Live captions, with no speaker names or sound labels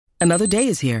Another day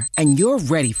is here, and you're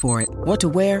ready for it. What to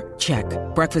wear? Check.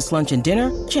 Breakfast, lunch, and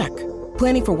dinner? Check.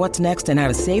 Planning for what's next and how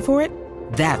to save for it?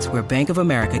 That's where Bank of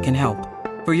America can help.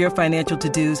 For your financial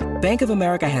to-dos, Bank of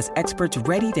America has experts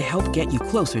ready to help get you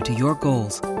closer to your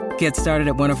goals. Get started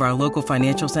at one of our local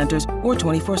financial centers or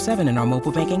 24/7 in our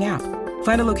mobile banking app.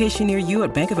 Find a location near you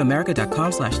at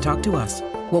bankofamerica.com/talktous.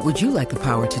 What would you like the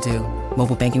power to do?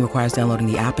 Mobile banking requires downloading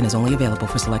the app and is only available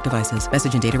for select devices.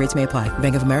 Message and data rates may apply.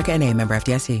 Bank of America N.A., member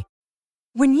FDIC.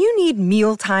 When you need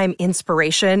mealtime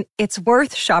inspiration, it's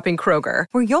worth shopping Kroger,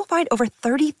 where you'll find over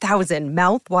 30,000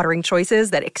 mouth-watering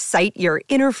choices that excite your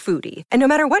inner foodie. And no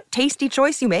matter what tasty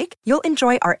choice you make, you'll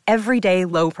enjoy our everyday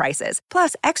low prices,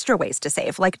 plus extra ways to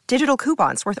save, like digital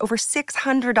coupons worth over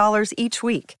 $600 each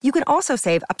week. You can also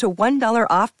save up to $1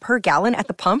 off per gallon at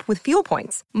the pump with fuel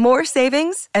points. More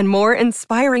savings and more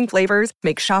inspiring flavors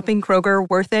make shopping Kroger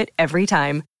worth it every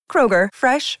time. Kroger,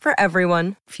 fresh for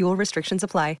everyone. Fuel restrictions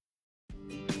apply.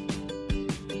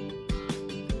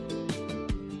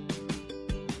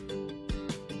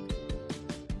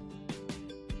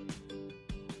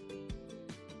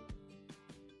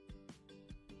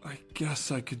 I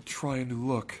guess I could try a new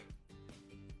look.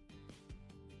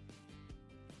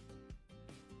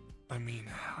 I mean,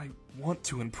 I want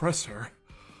to impress her.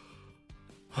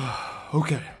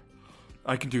 Okay,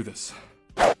 I can do this.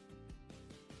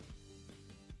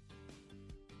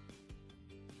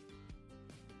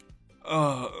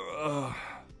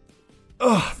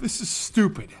 This is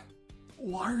stupid.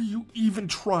 Why are you even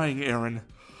trying, Aaron?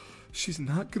 She's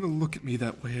not gonna look at me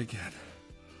that way again.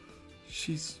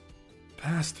 She's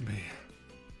past me.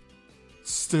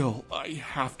 Still, I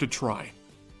have to try.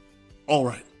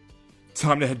 Alright,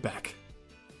 time to head back.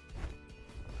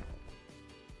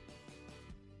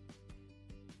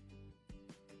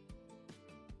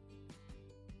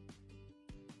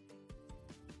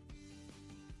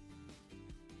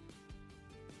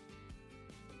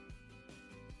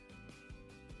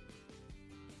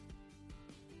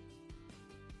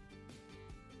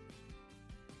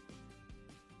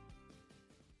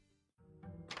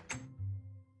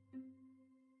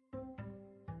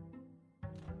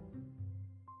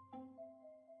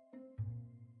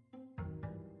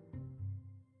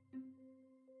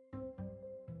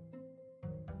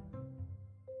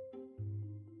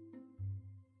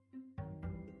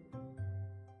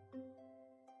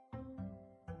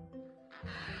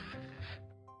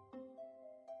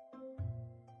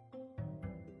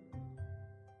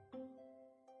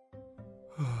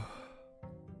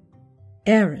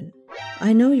 Aaron,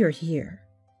 I know you're here.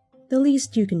 The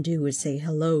least you can do is say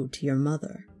hello to your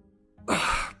mother.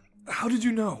 How did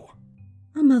you know?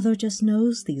 A mother just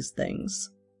knows these things.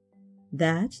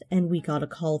 That, and we got a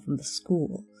call from the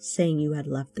school saying you had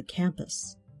left the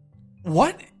campus.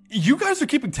 What? You guys are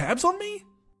keeping tabs on me?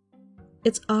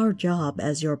 It's our job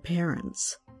as your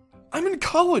parents. I'm in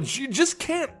college. You just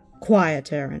can't...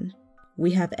 Quiet, Aaron.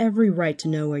 We have every right to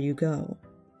know where you go.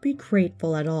 Be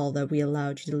grateful at all that we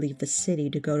allowed you to leave the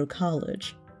city to go to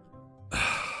college.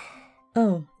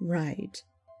 Oh, right.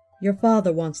 Your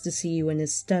father wants to see you in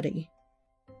his study.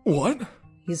 What?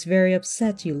 He's very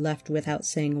upset you left without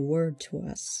saying a word to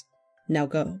us. Now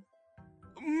go.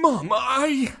 Mom,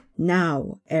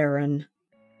 Now, Aaron.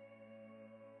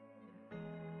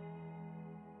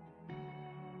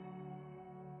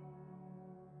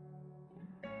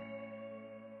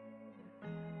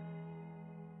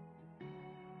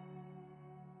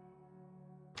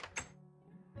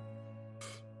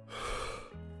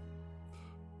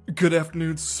 Good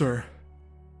afternoon, sir.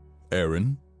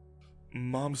 Aaron?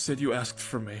 Mom said you asked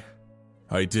for me.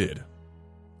 I did.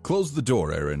 Close the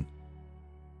door, Aaron.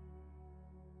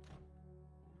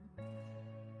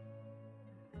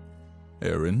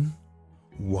 Aaron,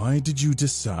 why did you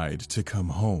decide to come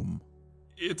home?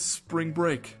 It's spring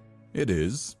break. It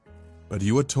is, but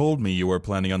you had told me you were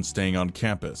planning on staying on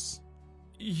campus.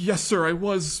 Yes, sir, I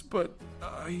was, but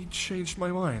I changed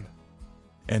my mind.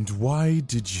 And why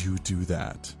did you do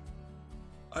that?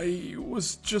 I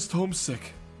was just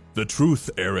homesick. The truth,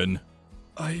 Aaron.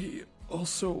 I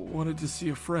also wanted to see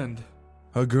a friend.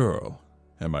 A girl,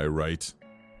 am I right?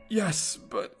 Yes,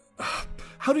 but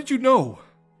how did you know?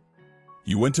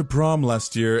 You went to prom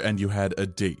last year and you had a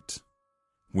date.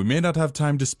 We may not have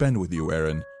time to spend with you,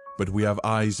 Aaron, but we have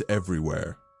eyes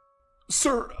everywhere.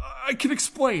 Sir, I can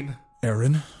explain.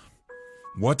 Aaron,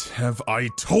 what have I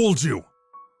told you?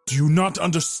 Do you not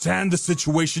understand the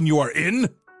situation you are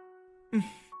in?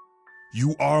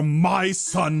 You are my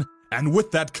son, and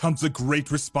with that comes a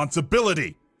great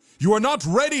responsibility. You are not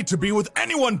ready to be with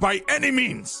anyone by any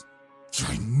means.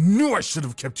 I knew I should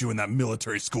have kept you in that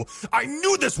military school. I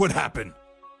knew this would happen.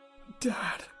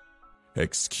 Dad,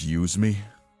 Excuse me?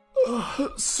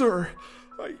 Sir,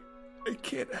 I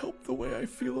can't help the way I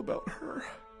feel about her.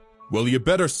 Well, you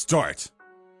better start.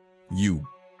 You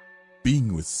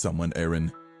being with someone,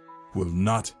 Aaron, will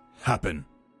not happen.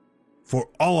 For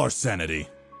all our sanity.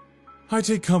 I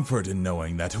take comfort in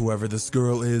knowing that whoever this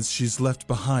girl is, she's left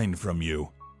behind from you.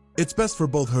 It's best for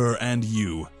both her and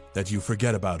you that you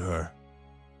forget about her.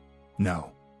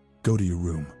 Now, go to your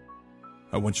room.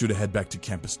 I want you to head back to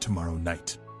campus tomorrow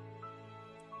night.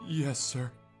 Yes,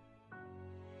 sir.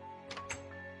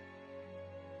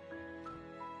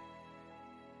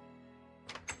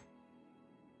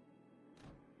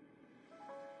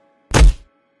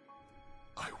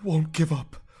 I won't give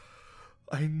up.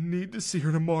 I need to see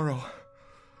her tomorrow.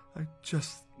 I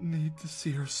just need to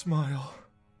see her smile.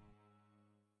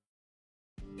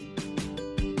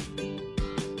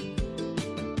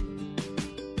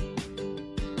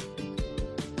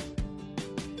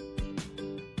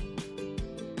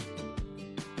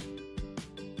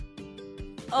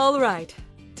 All right,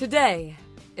 today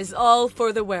is all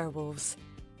for the werewolves.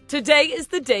 Today is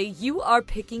the day you are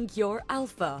picking your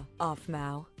alpha,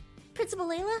 Aphmau. Principal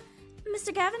Layla,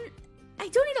 Mr. Gavin, I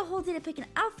don't need a whole day to pick an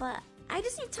alpha. I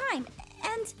just need time,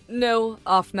 and... No,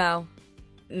 Aphmau.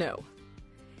 No.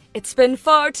 It's been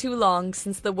far too long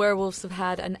since the werewolves have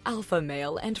had an alpha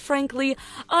male, and frankly,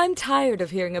 I'm tired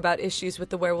of hearing about issues with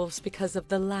the werewolves because of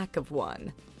the lack of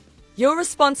one. Your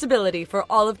responsibility for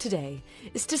all of today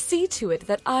is to see to it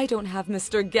that I don't have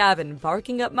Mr. Gavin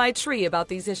barking up my tree about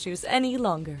these issues any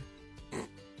longer.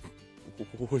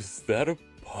 Was that a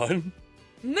pun?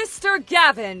 Mr.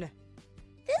 Gavin!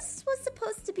 This was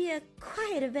supposed to be a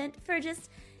quiet event for just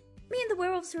me and the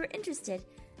werewolves who are interested.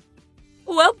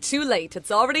 Well, too late.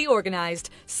 It's already organized.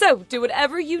 So, do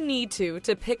whatever you need to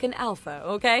pick an alpha,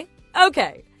 okay?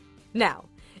 Okay. Now,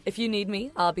 if you need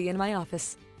me, I'll be in my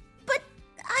office. But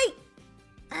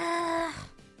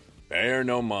Pay her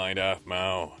no mind,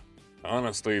 Aphmau.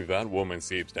 Honestly, that woman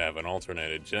seems to have an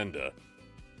alternate agenda.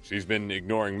 She's been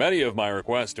ignoring many of my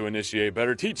requests to initiate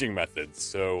better teaching methods,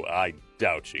 so I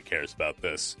doubt she cares about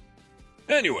this.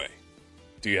 Anyway,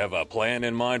 do you have a plan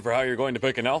in mind for how you're going to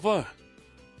pick an alpha?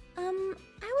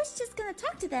 I was just gonna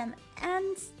talk to them,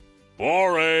 and...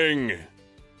 Boring!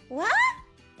 What?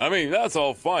 I mean, that's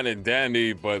all fine and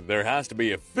dandy, but there has to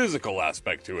be a physical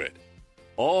aspect to it.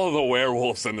 All the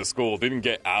werewolves in the school didn't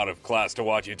get out of class to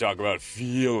watch you talk about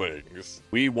feelings.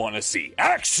 We want to see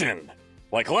action!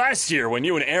 Like last year when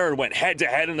you and Aaron went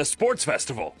head-to-head in the sports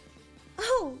festival.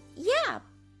 Oh, yeah,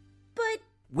 but...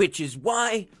 Which is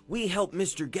why we helped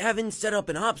Mr. Gavin set up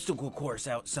an obstacle course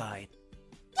outside.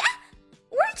 Yeah!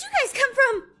 Where'd you guys come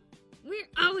from? We're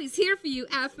always here for you,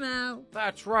 Aphmau.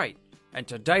 That's right. And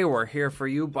today we're here for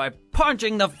you by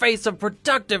punching the face of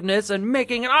productiveness and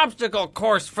making an obstacle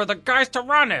course for the guys to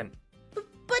run in.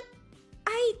 But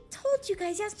I told you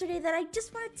guys yesterday that I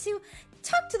just wanted to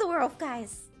talk to the werewolf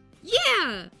guys.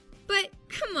 Yeah, but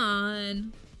come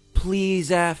on. Please,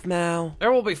 Aphmau.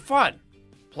 There will be fun.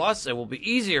 Plus, it will be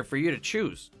easier for you to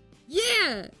choose.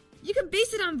 Yeah, you can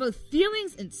base it on both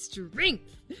feelings and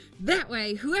strength. That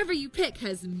way, whoever you pick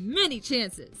has many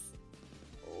chances.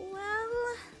 Well...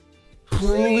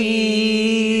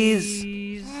 Please.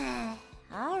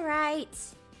 All right.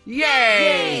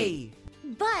 Yay!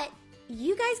 But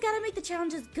you guys gotta make the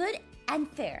challenges good and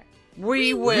fair.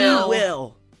 We will. We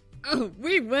will. Oh,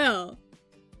 we will.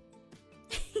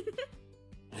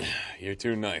 You're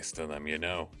too nice to them, you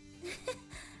know.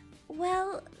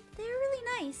 Well, they're really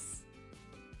nice.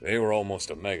 They were almost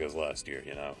Omegas last year,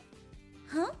 you know.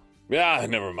 Huh? Yeah,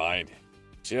 never mind.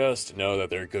 Just know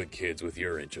that they're good kids with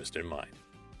your interest in mind.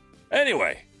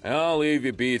 Anyway, I'll leave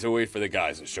you be to wait for the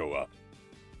guys to show up.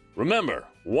 Remember,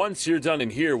 once you're done in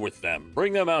here with them,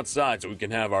 bring them outside so we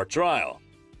can have our trial.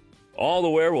 All the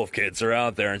werewolf kids are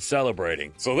out there and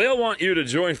celebrating, so they'll want you to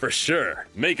join for sure.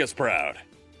 Make us proud.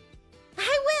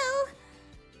 I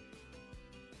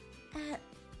will. At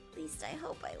least I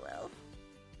hope I will.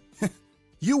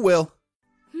 You will.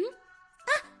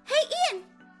 Hey, Ian!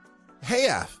 Hey,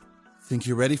 Aph. Think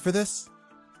you're ready for this?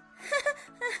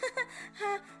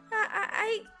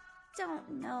 I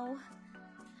don't know.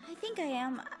 I think I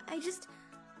am. I just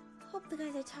hope the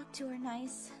guys I talk to are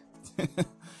nice.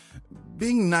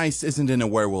 Being nice isn't in a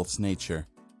werewolf's nature.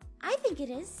 I think it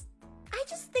is. I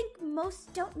just think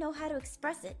most don't know how to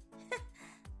express it.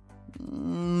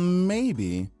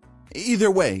 Maybe. Either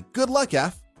way, good luck,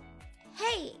 Aph.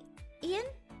 Hey, Ian?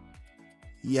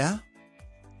 Yeah?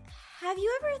 Have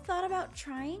you ever thought about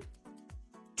trying?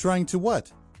 Trying to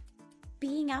what?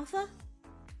 Being alpha?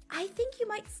 I think you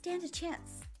might stand a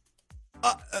chance.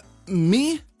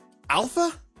 Me?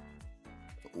 Alpha?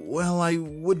 Well, I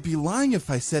would be lying if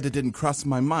I said it didn't cross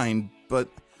my mind, but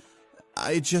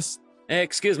I just...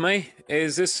 Excuse me,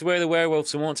 is this where the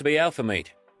werewolves want to be alpha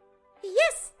meet?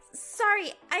 Yes!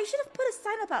 Sorry, I should have put a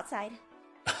sign up outside.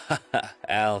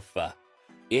 Alpha.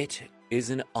 It is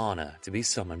an honor to be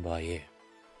summoned by you.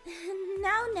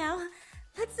 Now,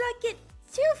 let's not get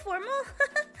too formal.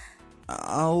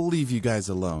 I'll leave you guys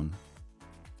alone.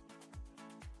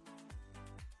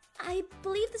 I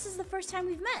believe this is the first time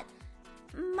we've met.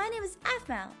 My name is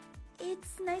Aphmau.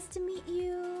 It's nice to meet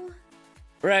you.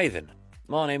 Raven.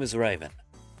 My name is Raven.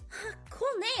 Cool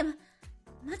name.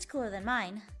 Much cooler than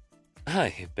mine.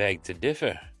 I beg to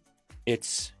differ.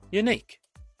 It's unique.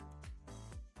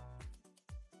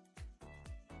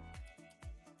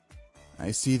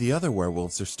 I see the other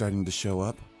werewolves are starting to show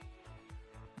up.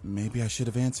 Maybe I should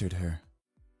have answered her.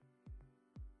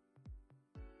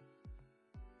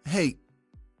 Hey,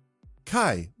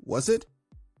 Kai, was it?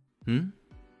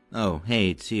 Oh,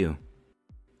 hey, it's you.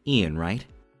 Ian, right?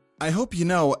 I hope you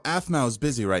know Aphmau's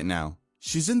busy right now.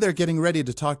 She's in there getting ready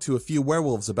to talk to a few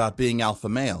werewolves about being alpha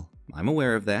male. I'm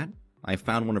aware of that. I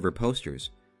found one of her posters.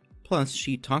 Plus,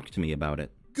 she talked to me about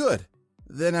it. Good.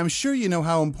 Then I'm sure you know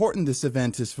how important this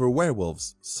event is for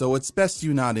werewolves, so it's best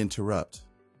you not interrupt.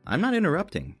 I'm not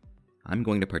interrupting. I'm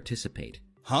going to participate.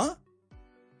 Huh?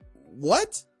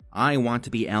 What? I want to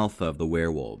be alpha of the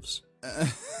werewolves.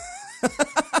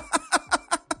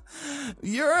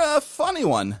 You're a funny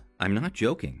one. I'm not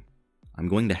joking. I'm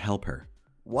going to help her.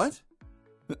 What?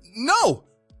 No!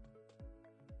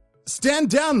 Stand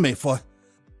down, Mayfa.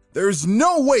 There's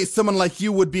no way someone like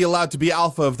you would be allowed to be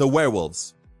alpha of the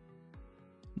werewolves.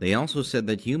 They also said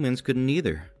that humans couldn't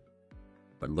either.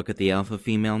 But look at the alpha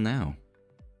female now.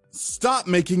 Stop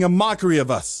making a mockery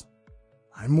of us.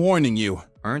 I'm warning you.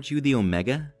 Aren't you the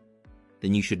Omega?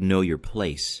 Then you should know your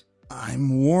place.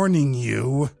 I'm warning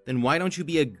you. Then why don't you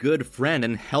be a good friend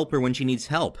and help her when she needs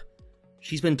help?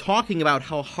 She's been talking about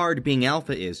how hard being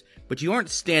alpha is, but you aren't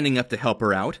standing up to help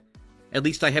her out. At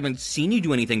least I haven't seen you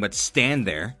do anything but stand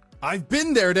there. I've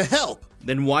been there to help.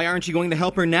 Then why aren't you going to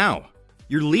help her now?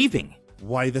 You're leaving.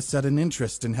 Why the sudden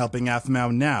interest in helping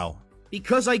Aphmau now?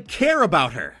 Because I care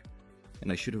about her.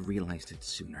 And I should have realized it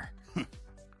sooner.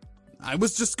 I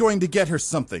was just going to get her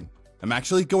something. I'm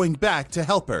actually going back to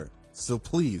help her. So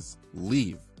please,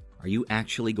 leave. Are you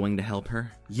actually going to help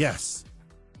her? Yes.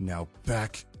 Now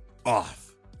back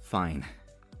off. Fine.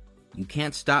 You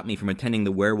can't stop me from attending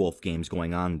the werewolf games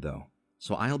going on, though.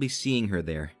 So I'll be seeing her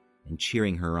there and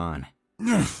cheering her on.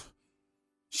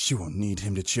 She won't need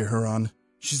him to cheer her on.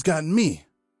 She's got me.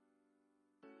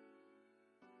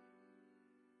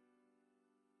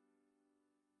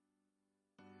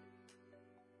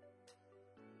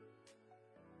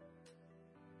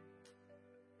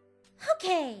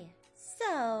 Okay,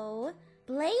 so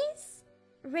Blaze,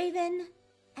 Raven,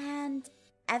 and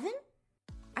Evan?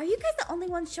 Are you guys the only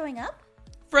ones showing up?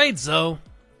 Afraid so.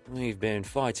 We've been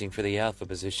fighting for the alpha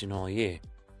position all year.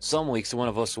 Some weeks one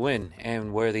of us win,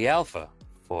 and we're the alpha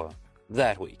for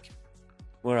that week.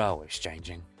 We're always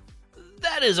changing.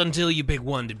 That is until you pick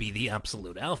one to be the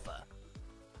absolute alpha.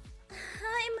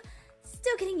 I'm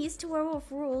still getting used to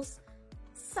werewolf rules.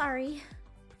 Sorry.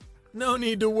 No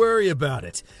need to worry about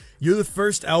it. You're the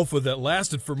first alpha that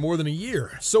lasted for more than a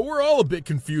year, so we're all a bit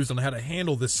confused on how to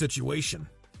handle this situation.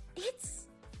 It's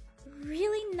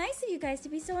really nice of you guys to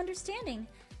be so understanding.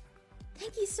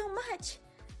 Thank you so much.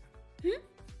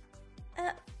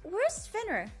 Where's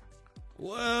Fenrir?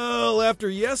 Well, after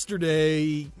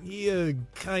yesterday, he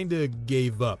kinda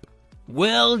gave up.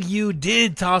 Well, you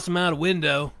did toss him out a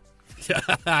window.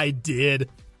 I did.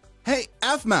 Hey,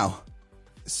 Aphmau.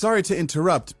 Sorry to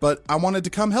interrupt, but I wanted to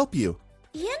come help you.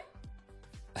 Ian?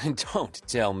 And don't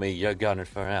tell me you're gunning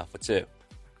for Alpha too.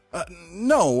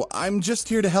 No, I'm just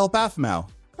here to help Aphmau.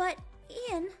 But,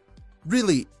 Ian...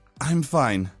 Really, I'm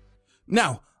fine.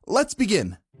 Now, let's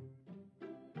begin.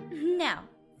 Now,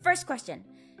 first question.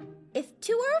 If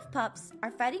two werewolf pups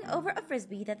are fighting over a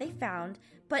frisbee that they found,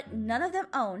 but none of them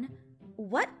own,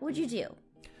 what would you do?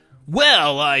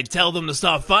 Well, I'd tell them to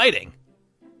stop fighting.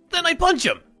 Then I'd punch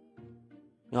them.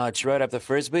 I'd shred up the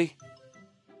frisbee,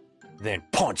 then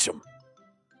punch them.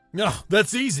 No,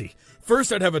 that's easy.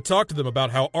 First, I'd have a talk to them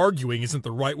about how arguing isn't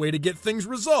the right way to get things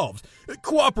resolved.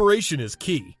 Cooperation is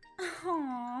key.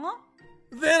 Aww.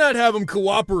 Then I'd have them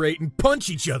cooperate and punch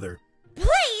each other.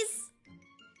 Please!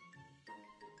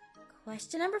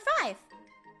 Question number 5.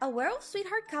 A werewolf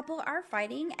sweetheart couple are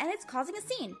fighting and it's causing a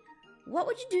scene. What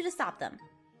would you do to stop them?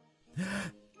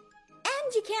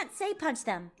 And you can't say punch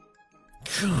them.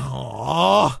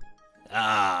 Aww.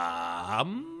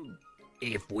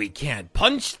 If we can't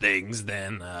punch things,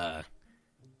 then,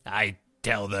 I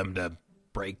tell them to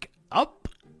break up?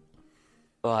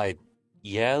 I'd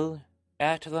yell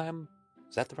at them?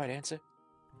 Is that the right answer?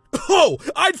 Oh,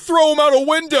 I'd throw him out a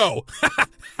window!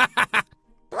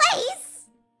 Blaze!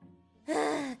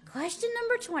 Question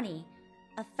number 20.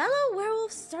 A fellow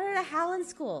werewolf started a howl in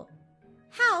school.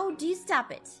 How do you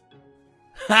stop it?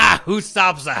 Ha! Who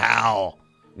stops a howl?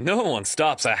 No one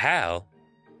stops a howl.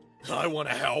 I want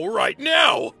to howl right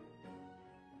now!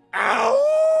 Ow!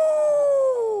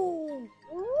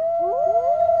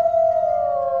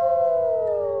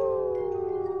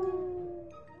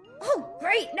 Oh,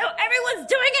 great! No, everyone's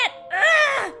doing it!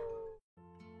 Ah!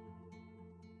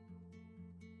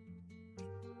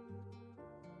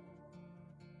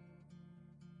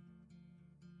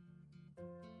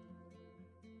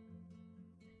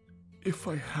 If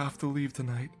I have to leave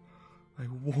tonight, I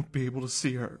won't be able to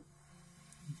see her.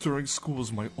 During school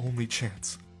is my only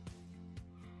chance.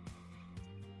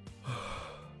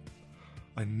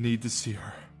 I need to see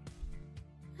her.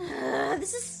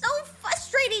 This is so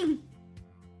frustrating!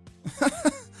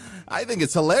 I think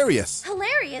it's hilarious.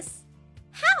 Hilarious?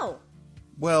 How?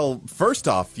 Well, first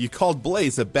off, you called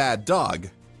Blaze a bad dog.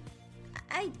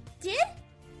 I did?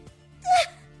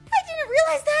 I didn't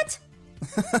realize that!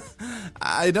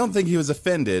 I don't think he was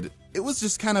offended. It was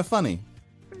just kind of funny.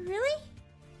 Really?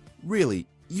 Really,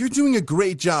 you're doing a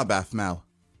great job, Aphmau.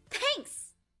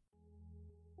 Thanks!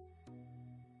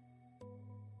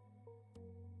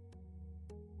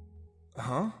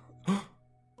 Huh?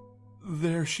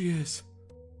 There she is.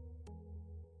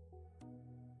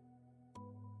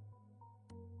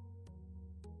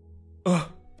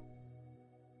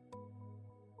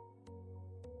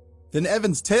 Then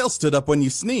Evan's tail stood up when you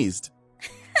sneezed.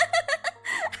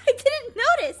 I didn't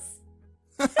notice!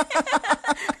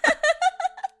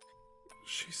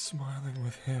 She's smiling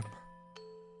with him.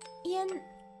 Ian,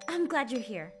 I'm glad you're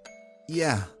here.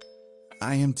 Yeah,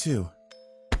 I am too.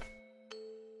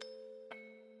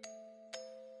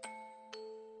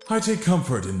 I take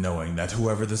comfort in knowing that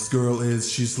whoever this girl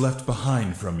is, she's left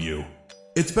behind from you.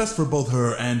 It's best for both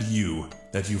her and you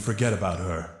that you forget about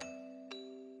her.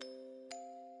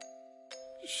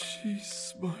 She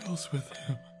smiles with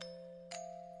him.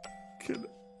 Can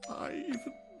I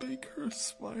even make her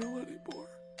smile anymore?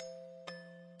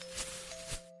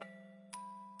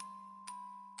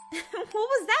 What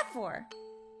was that for?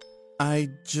 I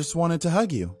just wanted to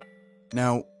hug you.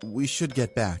 Now, we should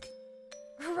get back.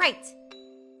 Right.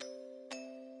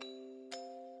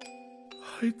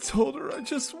 I told her I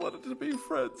just wanted to be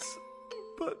friends,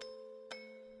 but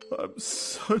I'm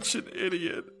such an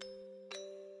idiot.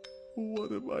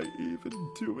 What am I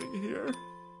even doing here?